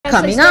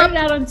Coming I started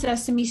up. out on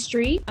Sesame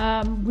Street.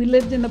 We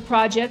lived in the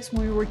projects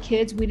when we were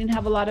kids. We didn't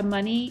have a lot of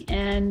money,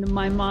 and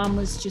my mom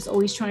was just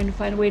always trying to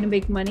find a way to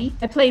make money.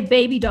 I played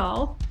Baby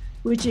Doll,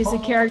 which is a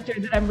character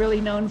that I'm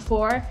really known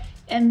for.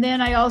 And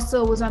then I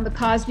also was on the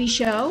Cosby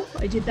Show.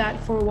 I did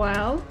that for a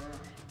while.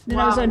 Then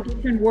I was on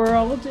Different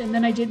World, and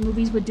then I did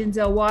movies with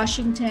Denzel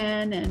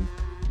Washington, and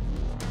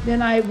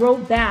then I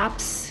wrote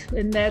Baps,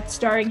 and that's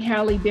starring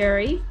Halle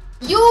Berry.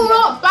 You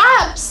wrote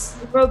Baps?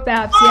 I wrote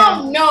Baps, yeah.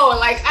 Oh no,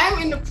 like I'm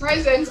in the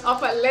presence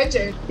of a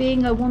legend.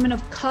 Being a woman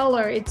of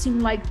color, it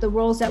seemed like the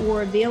roles that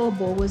were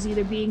available was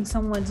either being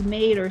someone's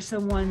maid or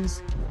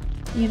someone's,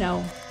 you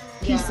know,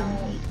 piece of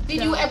meat.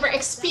 Did you ever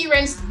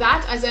experience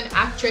that as an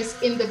actress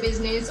in the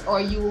business, or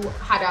you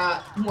had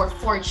a more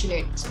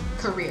fortunate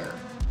career?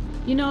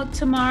 You know,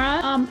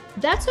 Tamara,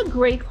 that's a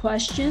great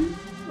question,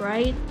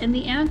 right? And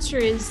the answer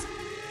is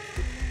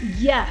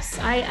yes,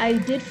 I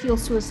did feel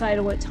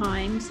suicidal at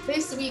times.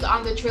 This week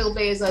on the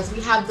Trailblazers,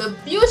 we have the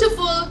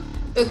beautiful,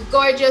 the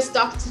gorgeous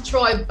Dr.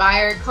 Troy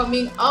Byer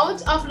coming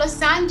out of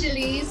Los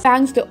Angeles.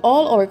 Thanks to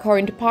all our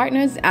current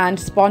partners and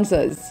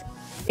sponsors.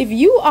 If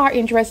you are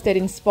interested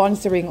in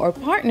sponsoring or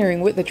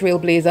partnering with the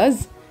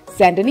Trailblazers,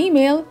 send an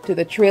email to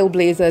the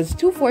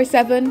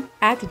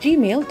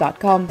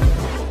trailblazers247@gmail.com.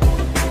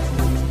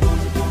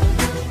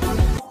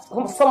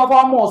 Some of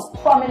our most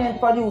prominent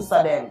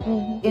producer them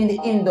in the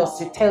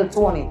industry tell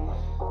Tony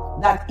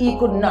that he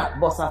could not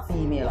bust a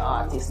female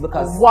artist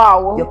because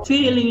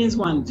Failing is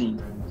one thing.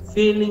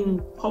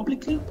 Failing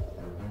publicly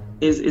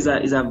is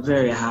a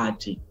very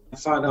hard thing. My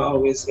father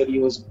always said he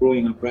was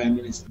growing a prime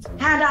minister.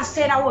 And I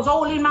said I was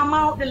holding my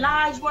mouth, the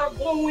lies were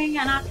going,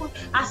 and I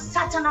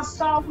sat and I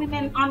saw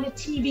women on the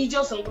TV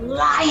just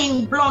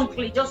lying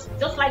bluntly, just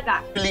like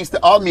that. Released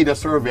the all media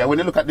survey, and when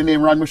they look at the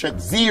name Ron Mushek,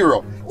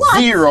 0,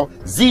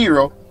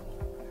 0.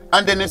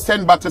 And then they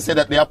send back to say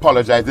that they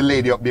apologize. The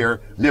lady up there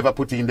never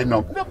put in the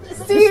number.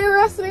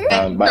 Seriously?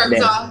 In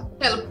terms of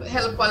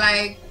help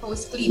like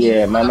house cleaning.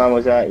 Yeah, my mom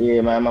was a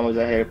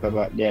helper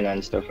back then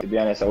and stuff. To be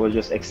honest, I was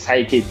just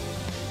excited,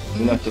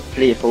 you know, to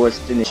play for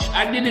West Indies.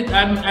 I did it.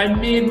 I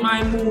made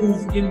my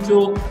move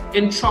into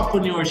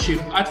entrepreneurship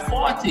at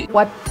 40.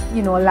 What,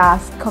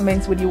 last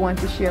comments would you want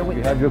to share with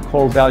You have your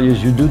core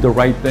values, you do the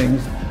right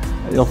things,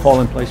 it'll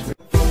fall in place for you.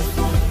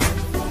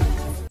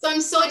 So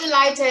I'm so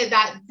delighted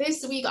that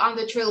this week on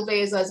the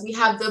Trailblazers, we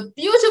have the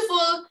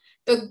beautiful,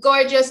 the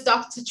gorgeous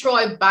Dr.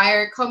 Troy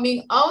Byer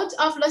coming out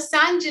of Los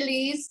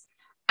Angeles.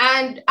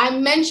 And I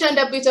mentioned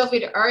a bit of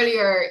it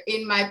earlier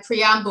in my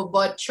preamble,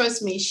 but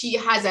trust me, she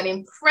has an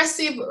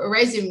impressive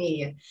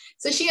resume.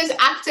 So she has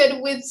acted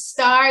with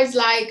stars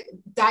like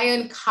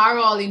Diane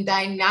Carroll in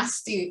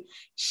Dynasty.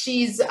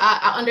 She's,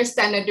 I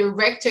understand, a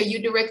director. She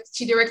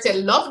directed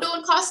Love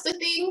Don't Cost a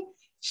Thing.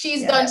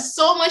 She's done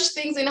so much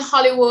things in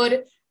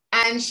Hollywood,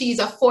 and she's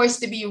a force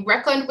to be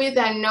reckoned with.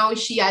 And now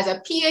she has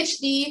a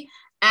PhD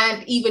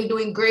and even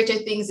doing greater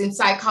things in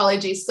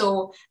psychology.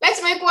 So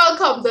let's make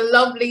welcome the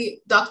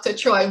lovely Dr.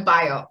 Troy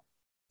Byer.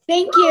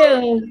 Thank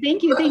you.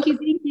 Thank you. Thank you.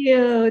 Thank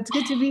you. It's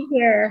good to be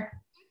here.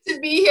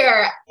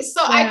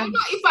 So I don't know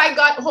if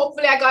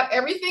hopefully I got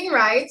everything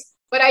right,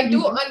 but I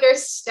do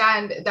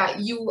understand that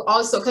you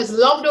also, because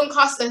Love Don't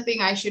Cost a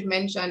Thing, I should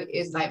mention,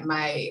 is like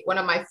one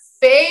of my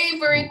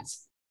favorite.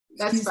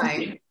 That's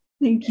fine.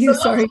 Thank you.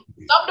 So Sorry.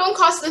 Love Don't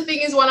Cost a Thing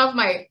is one of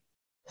my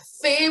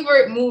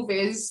favorite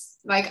movies.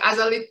 Like as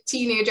a little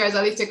teenager, as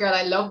a little girl,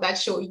 I love that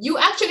show. You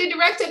actually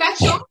directed that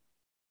show?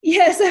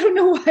 Yes, I don't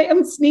know why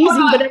I'm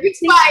sneezing, but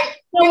everything. You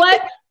know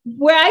what?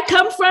 Where I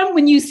come from,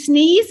 when you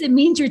sneeze, it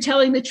means you're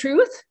telling the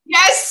truth.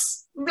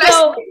 Yes.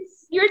 So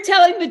you're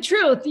telling the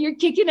truth. You're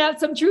kicking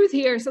out some truth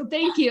here. So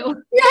thank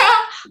you.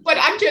 Yeah. But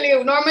actually,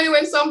 normally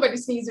when somebody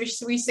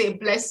sneezes, we say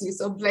bless you.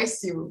 So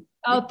bless you.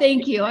 Oh,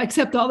 thank you. I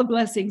accept all the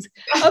blessings.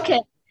 Okay.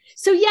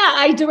 So yeah,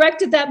 I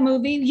directed that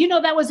movie.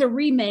 That was a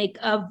remake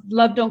of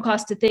Love Don't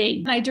Cost a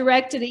Thing. I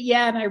directed it,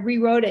 and I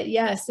rewrote it.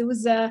 Yes, it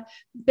was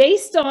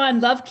based on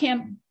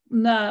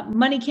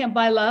Money Can't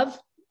Buy Love.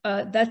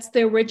 That's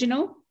the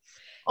original.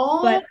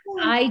 Oh. But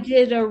I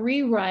did a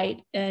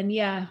rewrite, and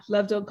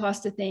Love Don't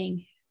Cost a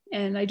Thing.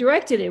 And I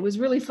directed it. It was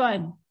really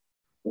fun.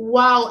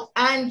 Wow.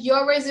 And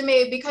your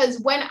resume, because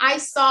when I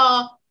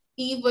saw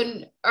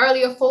even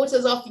earlier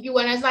photos of you,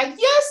 and I was like,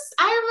 yes,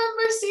 I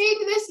remember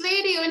seeing this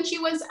lady when she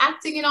was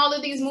acting in all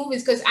of these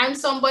movies, because I'm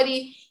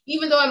somebody,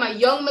 even though I'm a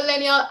young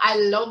millennial, I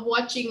love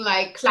watching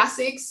like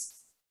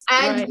classics.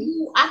 And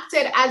you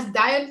acted as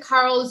Diane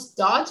Carroll's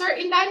daughter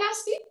in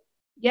Dynasty?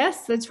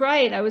 Yes, that's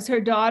right. I was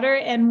her daughter.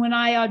 And when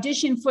I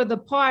auditioned for the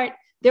part,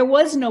 there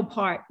was no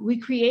part. We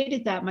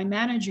created that, my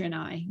manager and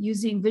I,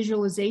 using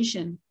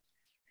visualization.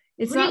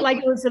 It's not like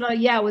it was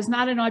it was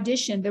not an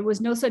audition. There was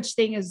no such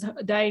thing as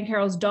Diane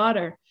Carroll's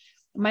daughter.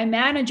 My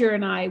manager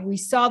and I, we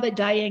saw that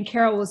Diane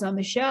Carroll was on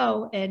the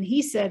show, and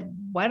he said,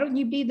 why don't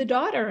you be the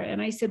daughter?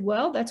 And I said,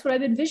 well, that's what I've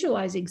been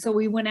visualizing. So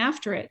we went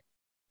after it.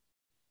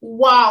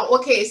 Wow.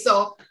 Okay.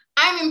 So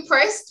I'm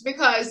impressed,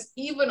 because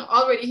even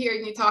already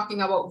hearing you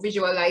talking about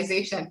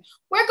visualization,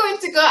 we're going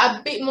to go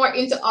a bit more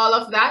into all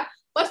of that.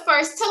 But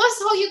first, tell us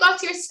how you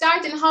got your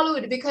start in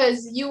Hollywood,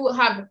 because you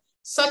have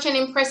such an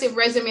impressive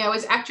resume. I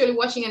was actually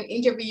watching an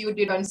interview you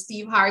did on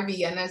Steve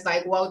Harvey, and I was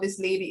like, wow, this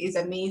lady is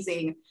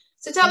amazing.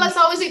 So tell us,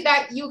 how is it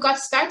that you got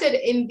started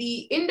in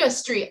the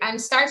industry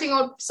and starting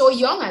out so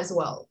young as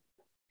well?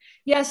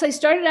 Yes, I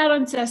started out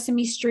on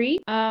Sesame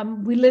Street.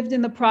 We lived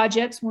in the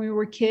projects when we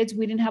were kids.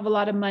 We didn't have a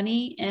lot of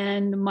money,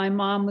 and my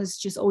mom was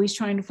just always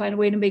trying to find a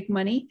way to make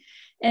money.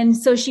 And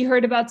so she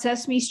heard about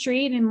Sesame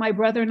Street, and my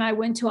brother and I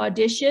went to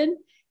audition.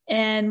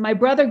 And my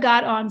brother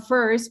got on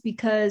first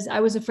because I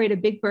was afraid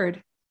of Big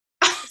Bird.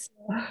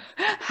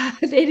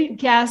 They didn't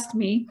cast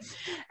me.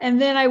 And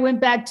then I went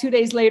back 2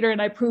 days later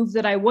and I proved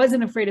that I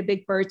wasn't afraid of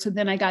Big Bird. So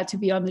then I got to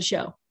be on the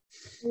show.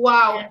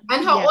 Wow.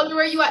 And how old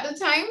were you at the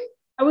time?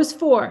 I was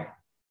 4.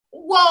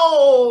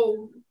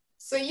 Whoa.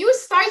 So you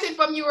started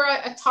from you were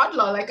a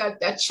toddler, like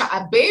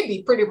a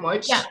baby, pretty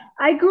much. Yeah.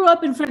 I grew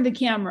up in front of the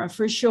camera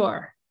for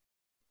sure,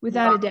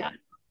 without a doubt.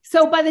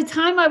 So by the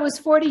time I was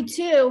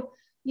 42,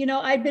 you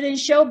know, I'd been in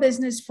show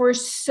business for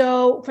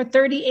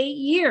 38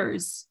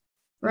 years.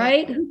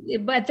 Right? Yeah.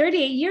 By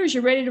 38 years,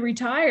 you're ready to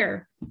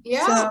retire.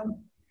 Yeah. So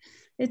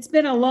it's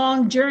been a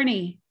long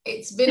journey.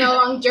 It's been a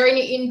long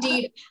journey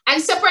indeed.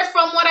 And separate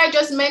from what I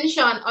just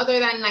mentioned, other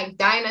than like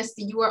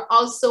Dynasty, you were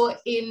also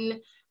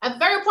in a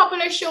very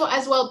popular show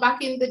as well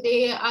back in the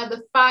day.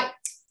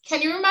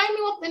 Can you remind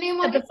me what the name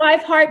of The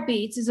 5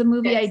 Heartbeats is a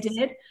movie I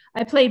did.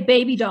 I played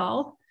Baby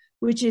Doll,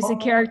 which is a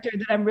character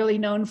that I'm really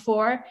known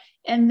for.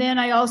 And then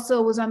I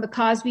also was on the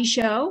Cosby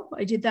Show.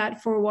 I did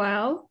that for a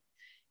while.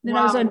 Then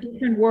I was on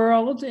Different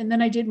World, and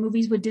then I did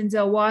movies with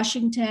Denzel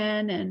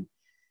Washington, and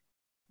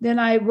then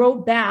I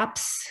wrote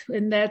Baps,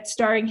 and that's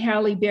starring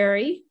Halle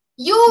Berry.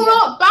 You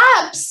wrote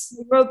Baps?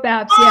 I wrote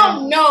Baps,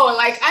 Oh no,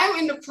 like I'm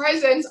in the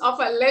presence of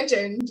a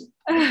legend.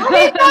 What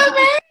is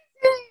amazing?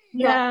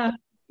 Yeah.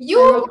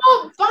 You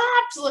wrote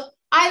Baps.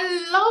 I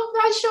love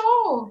that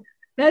show.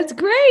 That's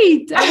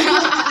great.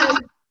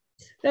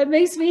 That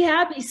makes me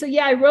happy. So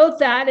yeah, I wrote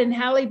that, and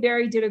Halle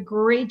Berry did a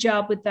great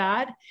job with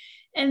that.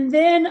 And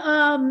then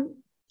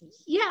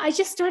yeah, I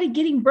just started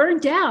getting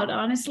burnt out.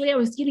 Honestly, I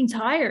was getting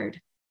tired.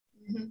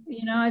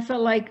 You know, I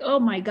felt like, oh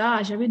my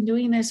gosh, I've been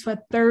doing this for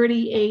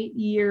 38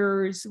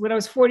 years. When I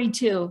was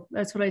 42,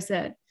 that's what I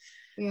said.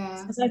 Yeah.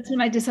 So that's when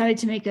I decided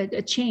to make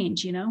a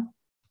change, you know?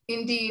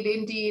 Indeed,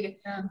 indeed.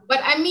 Yeah.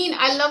 But I mean,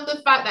 I love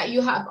the fact that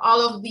you have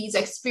all of these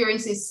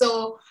experiences.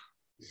 So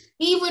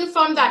even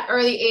from that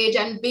early age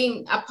and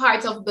being a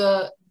part of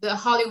the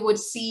Hollywood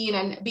scene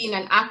and being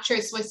an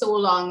actress for so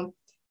long,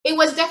 it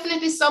was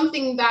definitely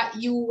something that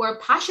you were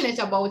passionate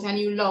about and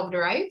you loved,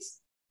 right?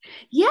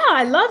 Yeah,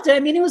 I loved it. I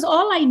mean, it was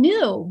all I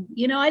knew.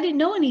 You know, I didn't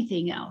know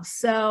anything else.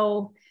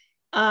 So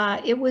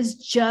it was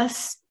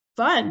just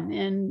fun.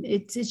 And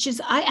it's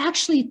just, I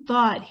actually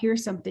thought,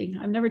 here's something,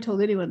 I've never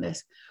told anyone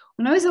this.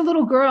 When I was a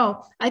little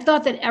girl, I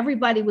thought that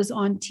everybody was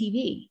on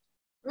TV.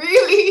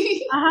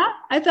 Really?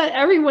 I thought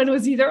everyone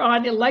was either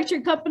on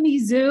Electric Company,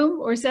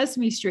 Zoom, or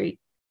Sesame Street.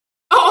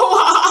 Oh,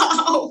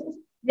 wow.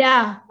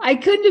 Yeah, I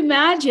couldn't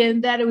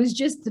imagine that it was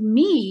just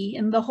me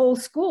and the whole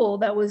school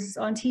that was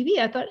on TV.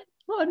 I thought,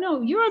 oh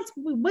no, you're on,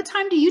 what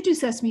time do you do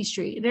Sesame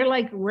Street? They're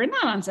like, we're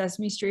not on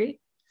Sesame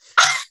Street.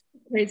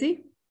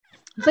 Crazy.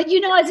 But you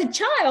know, as a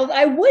child,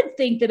 I would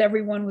think that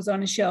everyone was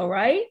on a show,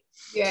 right?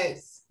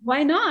 Yes.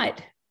 Why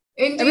not?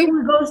 Indeed.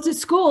 Everyone goes to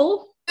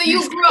school. So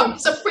you grew up,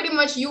 so pretty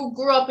much you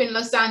grew up in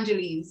Los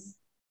Angeles.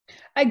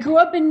 I grew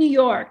up in New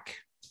York.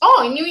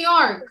 Oh, in New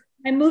York.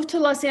 I moved to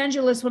Los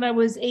Angeles when I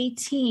was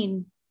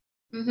 18.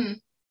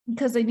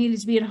 Because I needed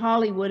to be in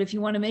Hollywood. If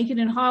you want to make it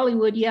in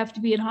Hollywood, you have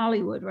to be in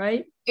Hollywood,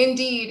 right?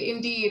 Indeed,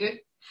 indeed.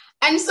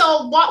 And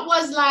so what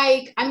was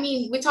like, I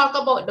mean, we talk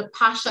about the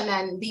passion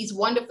and these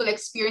wonderful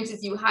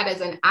experiences you had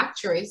as an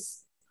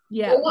actress.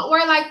 Yeah. What were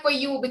like for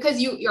you, because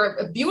you're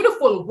a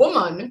beautiful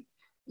woman,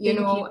 you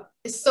know,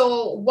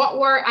 so what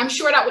were, I'm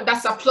sure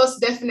that's a plus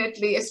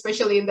definitely,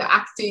 especially in the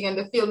acting and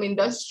the film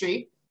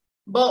industry.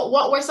 But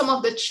what were some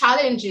of the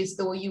challenges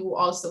though you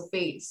also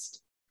faced?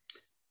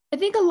 I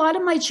think a lot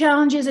of my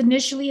challenges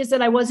initially is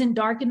that I wasn't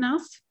dark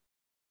enough.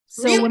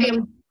 So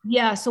really?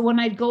 So when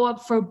I'd go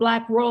up for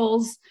black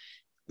roles,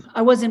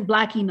 I wasn't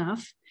black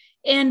enough.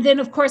 And then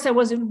of course I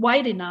wasn't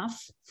white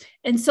enough.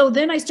 And so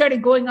then I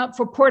started going up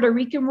for Puerto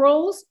Rican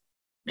roles,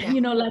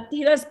 you know,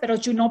 Latinas, pero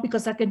you know,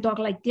 because I can talk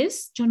like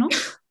this, you know.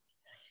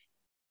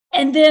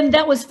 And then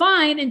that was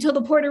fine until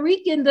the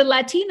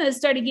Latinas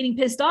started getting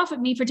pissed off at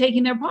me for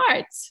taking their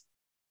parts.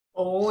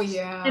 Oh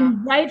yeah.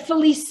 And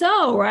rightfully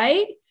so,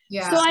 right?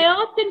 Yeah. So I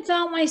often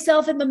found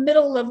myself in the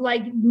middle of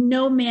like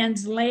no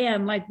man's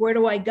land, like where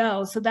do I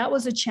go? So that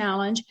was a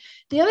challenge.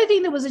 The other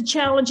thing that was a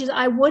challenge is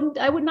I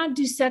would not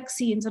do sex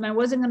scenes, and I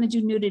wasn't going to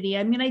do nudity.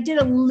 I mean, I did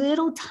a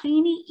little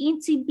tiny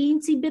eensy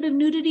beensy bit of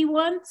nudity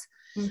once,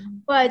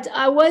 but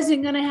I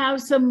wasn't going to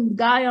have some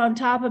guy on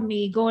top of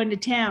me going to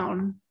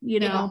town, you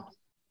know.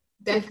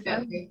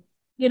 Definitely.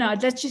 you know,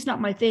 that's just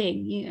not my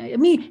thing. You know, I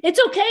mean, it's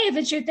okay if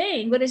it's your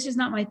thing, but it's just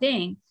not my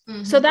thing.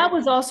 Mm-hmm. So that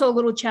was also a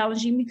little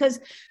challenging because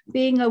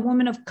being a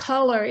woman of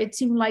color, it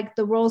seemed like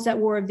the roles that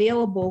were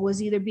available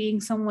was either being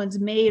someone's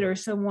maid or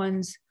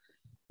someone's,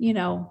 you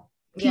know,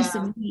 piece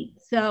of meat.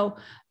 So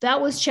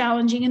that was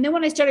challenging. And then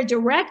when I started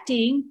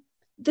directing,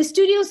 the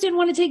studios didn't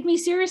want to take me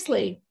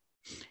seriously.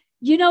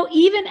 You know,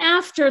 even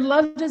after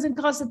Love Doesn't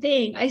Cost a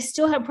Thing, I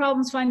still have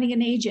problems finding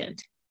an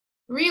agent.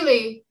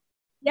 Really?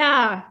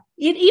 Yeah.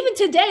 Even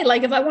today,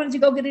 like if I wanted to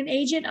go get an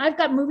agent, I've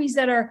got movies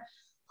that are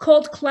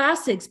cult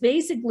classics,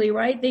 basically,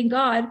 right? Thank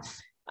God.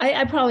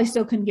 I probably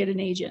still couldn't get an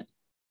agent.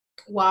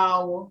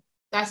 Wow.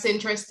 That's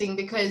interesting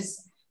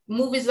because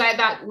movies like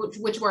that,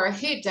 which were a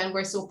hit and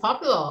were so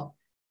popular.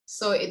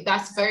 So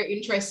that's very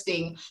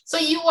interesting. So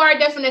you are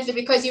definitely,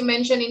 because you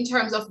mentioned in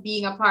terms of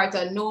being a part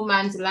of no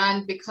man's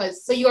land,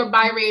 because, so you're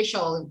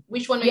biracial.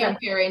 Which one of your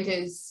parents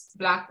is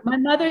Black? My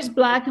mother's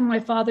Black and my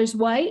father's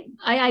white.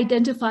 I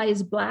identify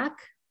as Black.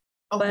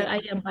 Okay. But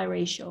I am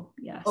biracial,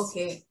 yes.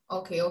 Okay.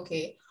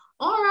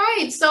 All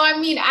right. So, I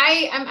mean,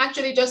 I am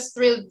actually just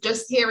thrilled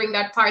just hearing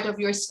that part of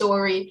your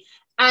story.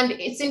 And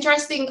it's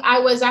interesting. I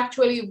was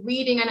actually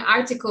reading an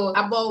article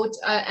about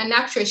an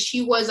actress.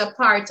 She was a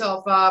part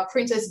of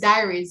Princess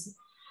Diaries.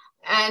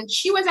 And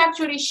she was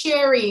actually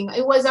sharing,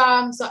 it was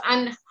so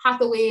Anne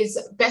Hathaway's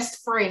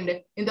best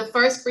friend in the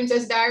first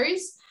Princess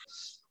Diaries.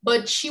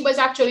 But she was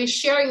actually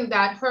sharing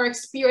that her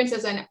experience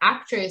as an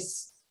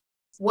actress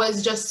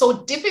was just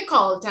so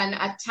difficult, and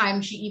at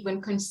times she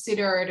even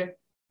considered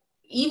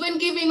even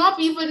giving up,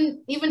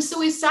 even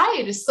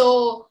suicide.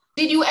 So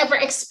did you ever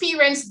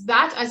experience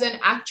that as an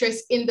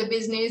actress in the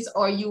business,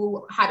 or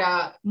you had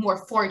a more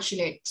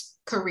fortunate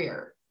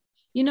career?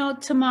 You know,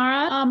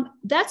 Tamara,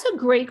 that's a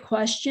great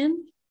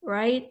question,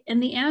 right?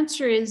 And the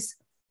answer is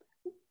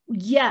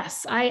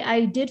yes,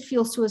 I did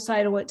feel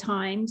suicidal at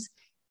times,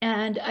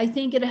 and I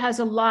think it has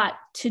a lot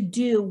to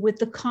do with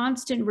the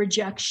constant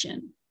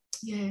rejection.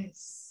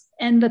 Yes.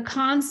 And the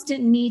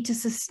constant need to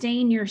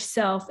sustain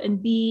yourself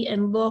and be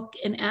and look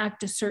and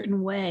act a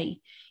certain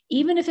way.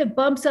 Even if it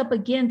bumps up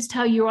against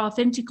how you're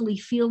authentically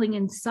feeling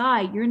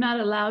inside, you're not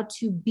allowed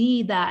to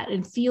be that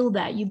and feel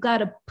that. You've got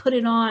to put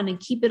it on and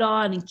keep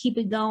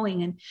it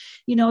going. And,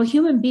 you know, a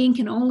human being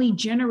can only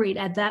generate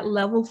at that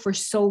level for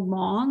so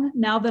long.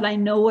 Now that I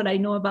know what I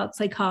know about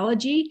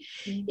psychology,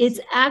 it's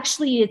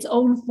actually its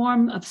own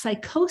form of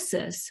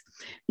psychosis,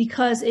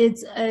 because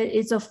it's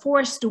a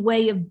forced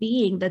way of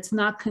being that's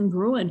not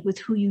congruent with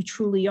who you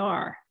truly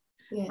are,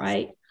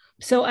 right?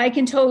 So I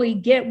can totally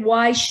get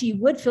why she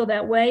would feel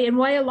that way and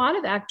why a lot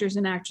of actors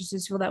and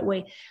actresses feel that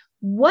way.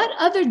 What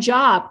other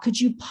job could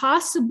you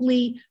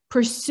possibly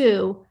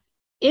pursue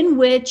in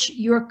which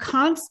you're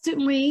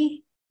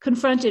constantly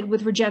confronted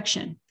with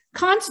rejection?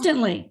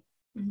 Constantly.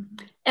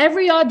 Mm-hmm.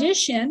 Every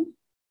audition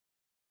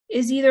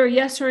is either a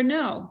yes or a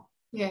no.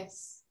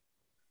 Yes.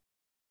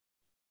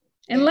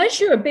 Unless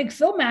you're a big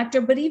film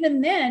actor, but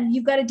even then,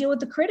 you've got to deal with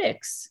the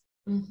critics.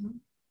 Mm-hmm.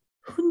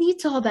 Who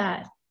needs all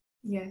that?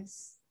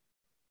 Yes.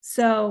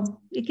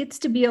 So it gets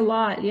to be a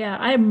lot. Yeah,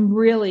 I'm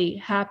really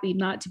happy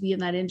not to be in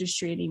that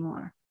industry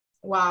anymore.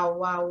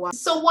 Wow.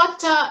 So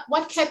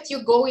what kept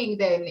you going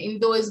then in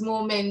those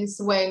moments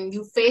when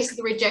you faced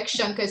the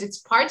rejection, because it's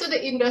part of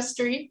the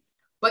industry,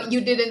 but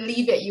you didn't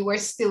leave it, you were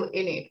still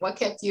in it? What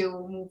kept you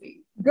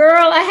moving?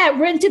 Girl, I had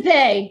rent to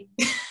pay.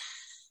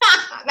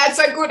 That's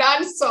a good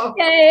answer.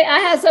 Okay, I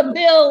had some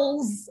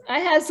bills. I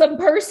had some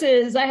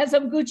purses. I had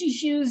some Gucci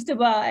shoes to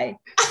buy.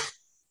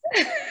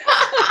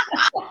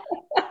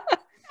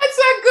 That's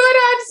a good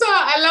answer.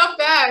 I love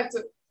that.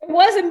 It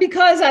wasn't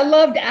because I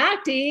loved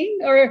acting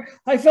or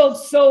I felt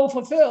so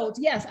fulfilled.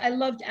 Yes, I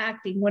loved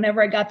acting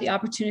whenever I got the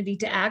opportunity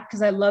to act,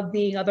 because I love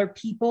being other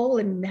people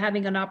and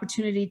having an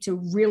opportunity to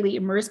really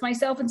immerse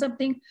myself in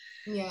something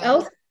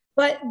else.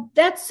 But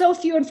that's so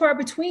few and far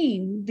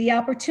between, the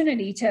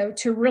opportunity to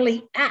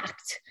really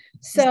act.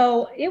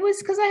 So it was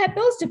because I had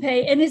bills to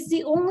pay, and it's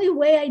the only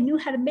way I knew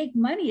how to make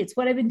money. It's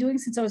what I've been doing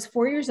since I was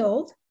 4 years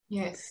old.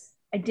 Yes.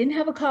 I didn't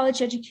have a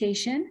college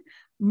education.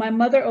 My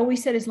mother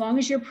always said, as long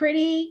as you're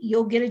pretty,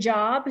 you'll get a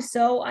job.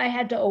 So I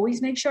had to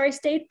always make sure I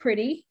stayed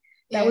pretty.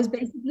 That was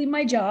basically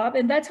my job.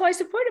 And that's how I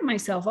supported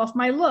myself, off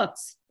my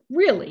looks,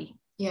 really.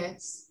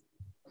 Yes.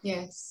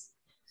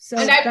 So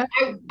and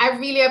I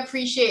really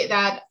appreciate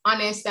that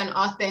honest and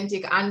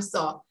authentic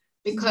answer,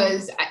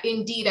 because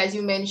indeed, as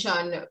you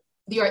mentioned,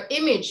 your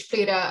image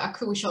played a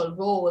crucial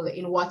role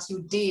in what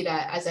you did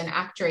as an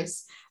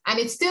actress. And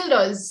it still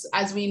does,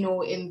 as we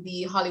know, in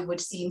the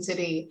Hollywood scene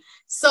today.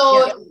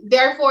 So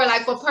therefore,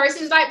 like for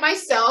persons like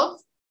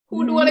myself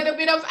who do a little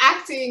bit of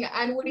acting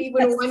and would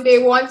even one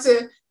day want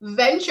to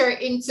venture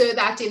into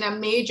that in a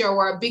major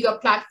or a bigger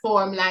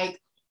platform, like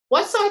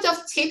what sort of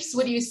tips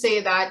would you say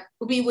that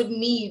we would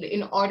need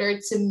in order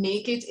to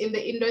make it in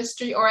the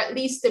industry, or at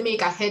least to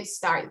make a head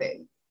start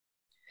then?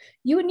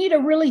 You would need a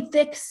really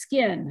thick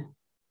skin,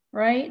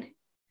 right?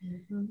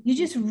 Mm-hmm. You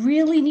just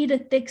really need a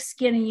thick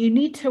skin, and you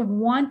need to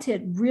want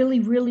it really,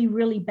 really,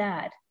 really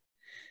bad,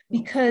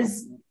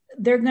 because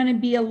there are going to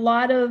be a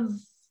lot of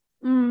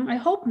I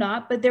hope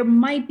not, but there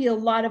might be a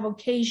lot of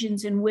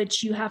occasions in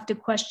which you have to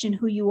question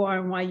who you are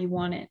and why you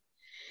want it.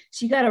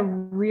 So you got to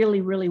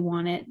really, really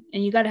want it,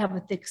 and you got to have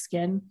a thick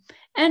skin.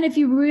 And if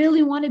you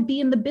really want to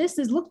be in the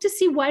business, look to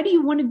see, why do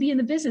you want to be in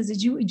the business?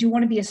 Do you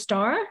want to be a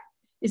star?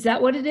 Is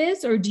that what it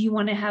is? Or do you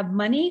want to have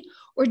money?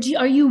 Or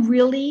are you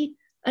really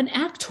an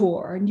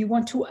actor and you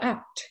want to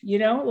act?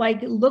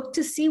 Like, look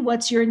to see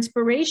what's your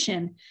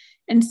inspiration,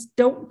 and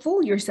don't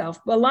fool yourself.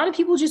 A lot of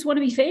people just want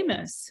to be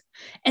famous.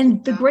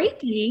 And the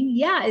great thing,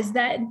 is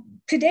that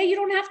today you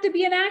don't have to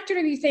be an actor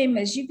to be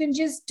famous. You can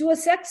just do a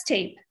sex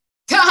tape.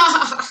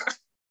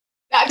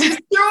 That is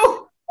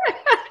true.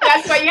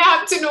 That's why you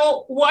have to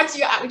know what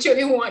you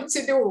actually want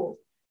to do.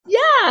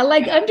 Yeah,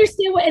 like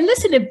understand and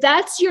listen, if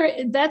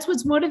that's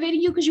what's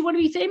motivating you because you want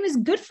to be famous,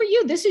 good for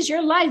you. This is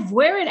your life.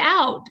 Wear it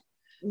out.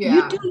 Yeah.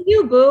 You do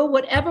you, boo,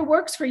 whatever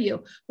works for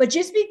you. But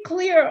just be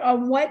clear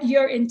on what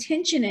your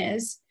intention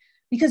is,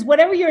 because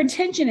whatever your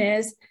intention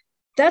is,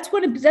 that's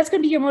going to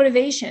be your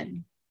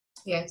motivation.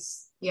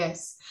 Yes.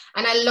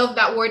 And I love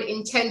that word,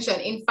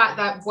 intention. In fact,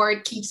 that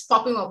word keeps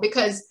popping up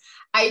because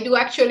I do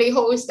actually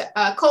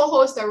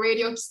co-host a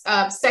radio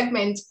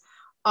segment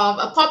of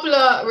a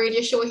popular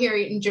radio show here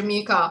in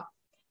Jamaica.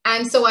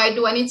 And so I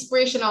do an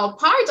inspirational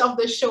part of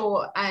the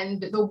show.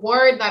 And the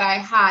word that I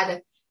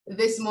had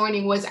this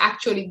morning was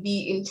actually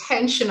be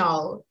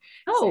intentional.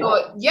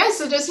 Oh.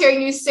 So just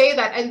hearing you say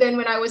that. And then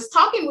when I was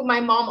talking with my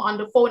mom on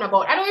the phone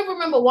about, I don't even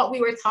remember what we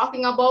were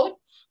talking about,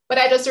 but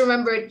I just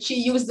remembered she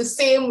used the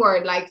same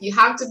word, like you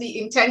have to be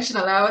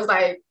intentional. I was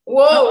like,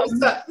 whoa.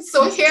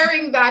 So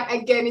hearing that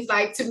again is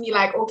like, to me,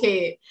 like,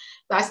 okay,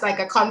 that's like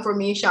a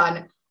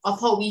confirmation of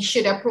how we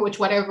should approach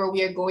whatever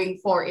we are going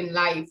for in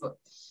life.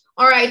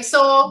 All right.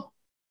 So,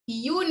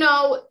 you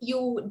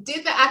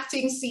did the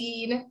acting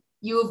scene,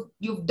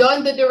 you've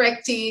done the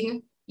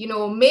directing,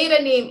 made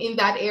a name in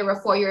that era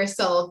for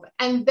yourself.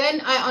 And then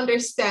I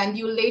understand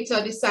you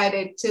later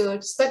decided to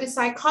study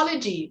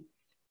psychology.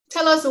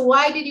 Tell us,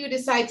 why did you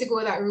decide to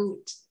go that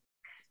route?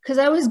 Because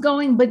I was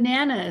going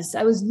bananas.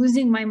 I was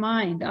losing my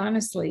mind,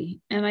 honestly.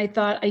 And I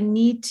thought I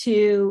need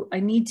to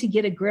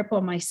get a grip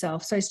on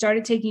myself. So I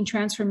started taking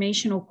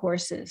transformational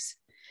courses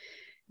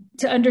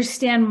to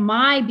understand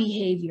my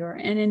behavior.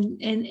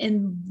 And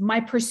in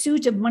my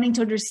pursuit of wanting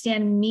to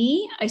understand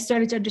me, I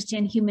started to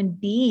understand human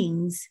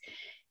beings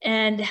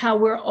and how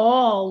we're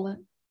all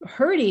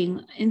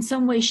hurting in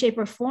some way, shape,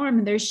 or form.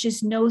 And there's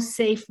just no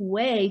safe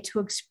way to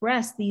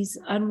express these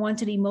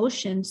unwanted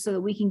emotions so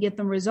that we can get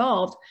them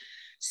resolved.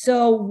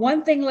 So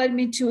one thing led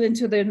me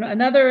into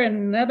another.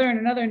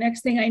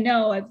 Next thing I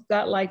know, I've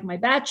got like my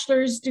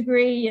bachelor's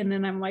degree. And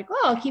then I'm like,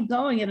 oh, I'll keep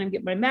going. And I'm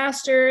getting my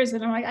master's.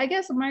 And I'm like, I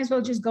guess I might as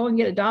well just go and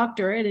get a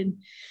doctorate.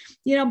 And,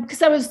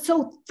 because I was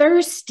so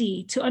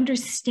thirsty to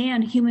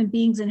understand human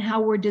beings and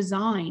how we're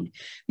designed,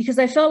 because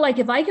I felt like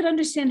if I could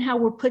understand how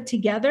we're put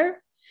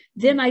together,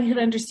 then I could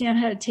understand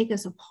how to take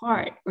us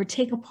apart or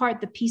take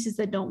apart the pieces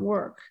that don't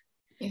work.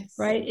 Yes.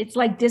 Right. It's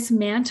like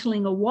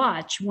dismantling a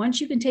watch.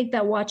 Once you can take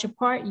that watch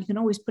apart, you can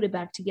always put it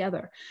back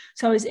together.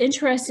 So I was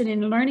interested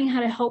in learning how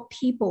to help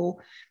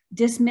people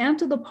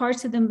dismantle the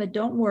parts of them that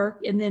don't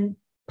work and then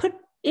put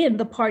in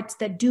the parts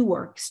that do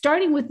work,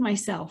 starting with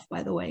myself,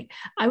 by the way.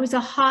 I was a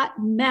hot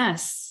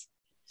mess.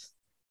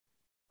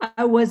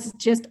 I was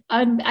just,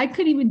 I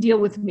couldn't even deal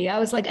with me. I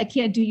was like, I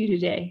can't do you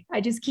today.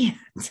 I just can't.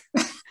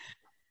 At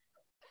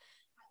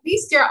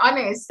least you're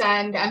honest.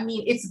 And I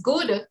mean, it's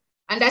good.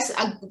 And that's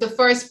the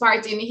first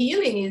part in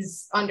healing,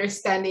 is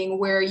understanding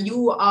where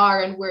you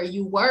are and where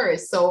you were.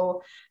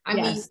 So, I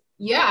mean,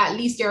 at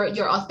least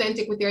you're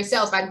authentic with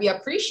yourself. And we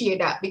appreciate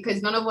that,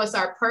 because none of us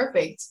are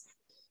perfect.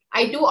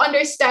 I do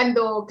understand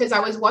though, because I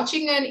was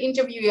watching an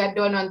interview you had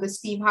done on the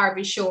Steve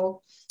Harvey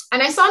show.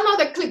 And I saw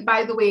another clip,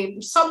 by the way,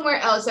 somewhere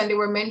else. And they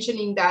were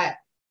mentioning that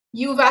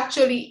you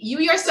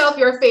yourself,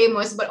 you're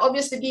famous, but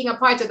obviously being a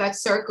part of that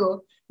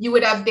circle, you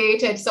would have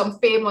dated some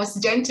famous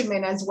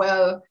gentlemen as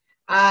well.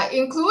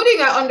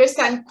 Including, I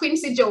understand,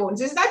 Quincy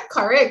Jones. Is that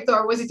correct,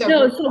 or was it a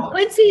no? So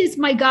Quincy is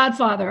my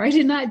godfather. I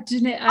did not. So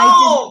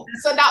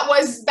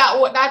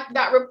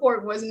that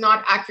report was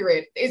not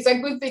accurate. It's a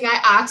good thing I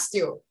asked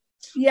you.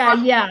 Yeah.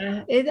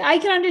 I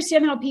can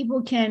understand how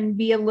people can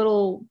be a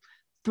little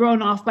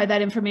thrown off by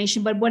that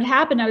information. But what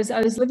happened? I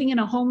was living in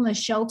a homeless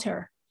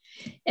shelter,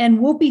 and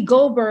Whoopi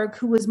Goldberg,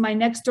 who was my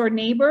next door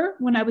neighbor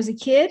when I was a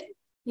kid.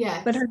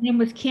 Yeah, but her name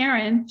was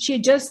Karen. She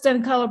had just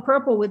done Color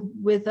Purple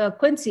with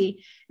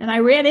Quincy, and I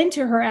ran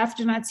into her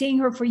after not seeing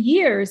her for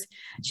years.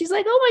 She's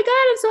like, "Oh my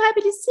God, I'm so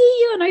happy to see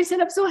you." And I said,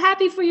 "I'm so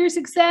happy for your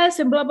success,"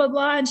 and blah blah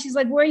blah. And she's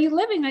like, "Where are you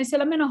living?" I said,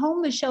 "I'm in a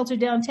homeless shelter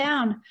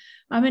downtown.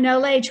 I'm in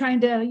LA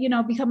trying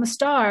to, become a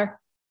star."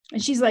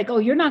 And she's like, "Oh,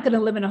 you're not going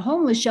to live in a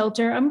homeless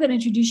shelter. I'm going to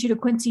introduce you to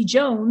Quincy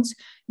Jones.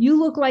 You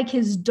look like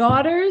his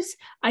daughters.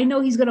 I know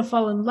he's going to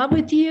fall in love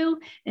with you,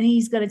 and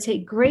he's going to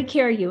take great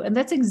care of you." And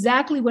that's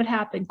exactly what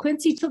happened.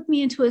 Quincy took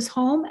me into his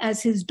home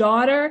as his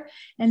daughter,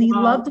 and he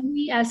loved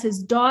me as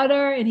his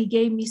daughter. And he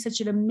gave me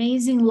such an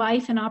amazing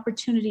life and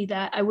opportunity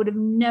that I would have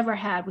never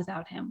had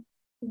without him.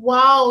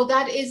 Wow,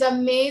 that is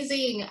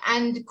amazing.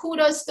 And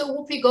kudos to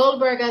Whoopi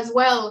Goldberg as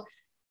well.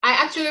 I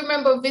actually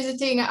remember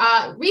visiting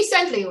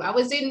recently. I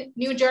was in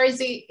New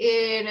Jersey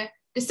in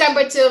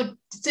December to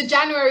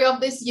January of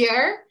this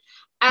year.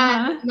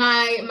 And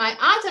my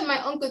aunt and my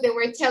uncle, they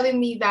were telling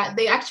me that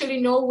they actually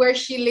know where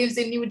she lives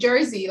in New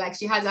Jersey. Like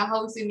she has a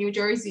house in New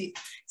Jersey.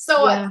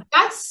 So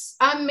that's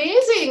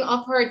amazing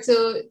of her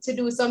to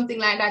do something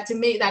like that, to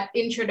make that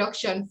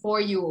introduction for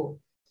you.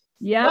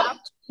 Yeah,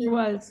 she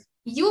was.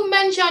 You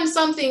mentioned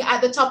something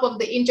at the top of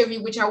the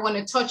interview, which I want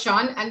to touch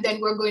on, and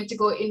then we're going to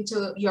go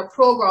into your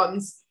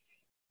programs.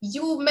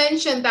 You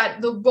mentioned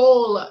that the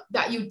role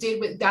that you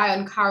did with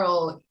Diane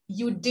Carroll,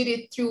 you did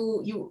it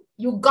through,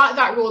 you got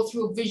that role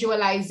through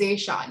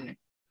visualization.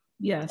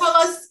 Yes. Tell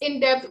us in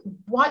depth,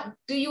 what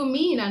do you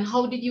mean and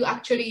how did you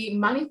actually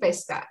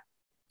manifest that?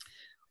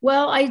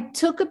 Well, I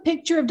took a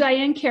picture of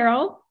Diane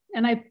Carroll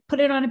and I put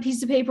it on a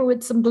piece of paper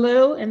with some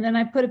glue, and then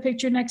I put a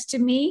picture next to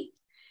me,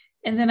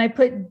 and then I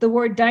put the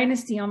word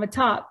Dynasty on the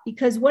top,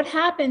 because what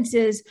happens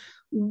is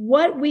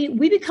what we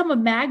become a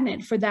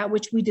magnet for that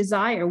which we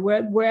desire.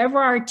 Wherever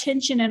our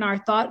attention and our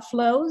thought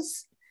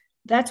flows,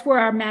 that's where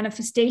our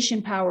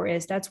manifestation power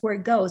is. That's where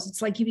it goes.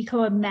 It's like you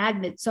become a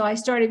magnet. So I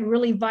started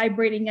really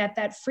vibrating at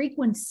that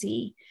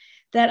frequency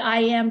that I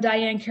am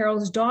Diane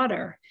Carroll's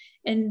daughter,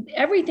 and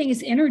everything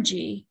is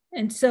energy.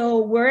 And so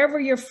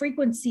wherever your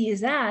frequency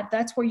is at,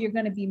 that's where you're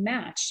going to be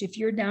matched. If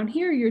you're down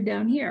here, you're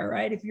down here,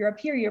 right? If you're up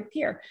here, you're up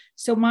here.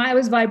 So I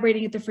was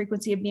vibrating at the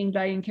frequency of being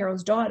Diane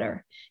Carroll's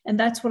daughter. And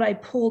that's what I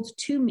pulled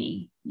to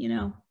me, you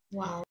know.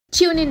 Wow.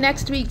 Tune in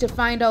next week to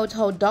find out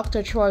how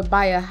Dr. Troy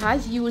Byer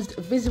has used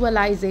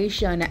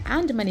visualization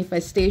and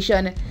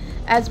manifestation,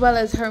 as well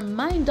as her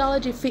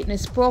Mindology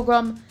fitness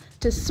program,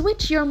 to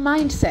switch your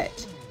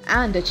mindset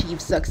and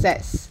achieve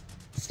success.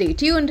 Stay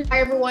tuned. Hi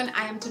everyone,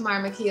 I am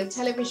Tamara McKayle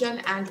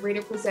television and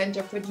radio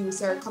presenter,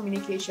 producer,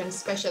 communication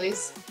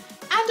specialist,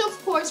 and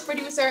of course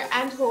producer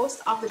and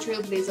host of the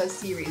Trailblazers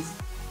series.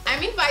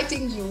 I'm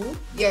inviting you,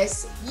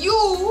 yes,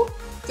 you,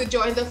 to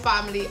join the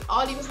family.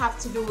 All you have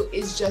to do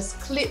is just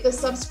click the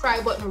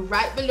subscribe button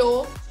right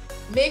below.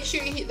 Make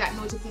sure you hit that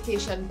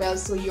notification bell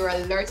so you're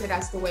alerted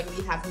as to when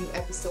we have new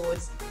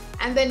episodes.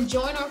 And then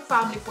join our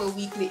family for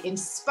weekly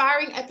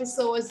inspiring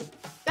episodes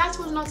that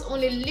will not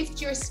only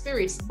lift your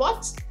spirits,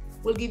 but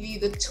will give you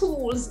the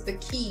tools, the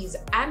keys,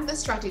 and the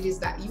strategies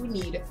that you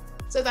need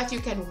so that you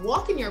can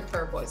walk in your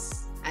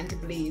purpose and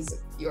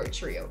blaze your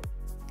trail.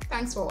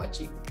 Thanks for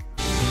watching.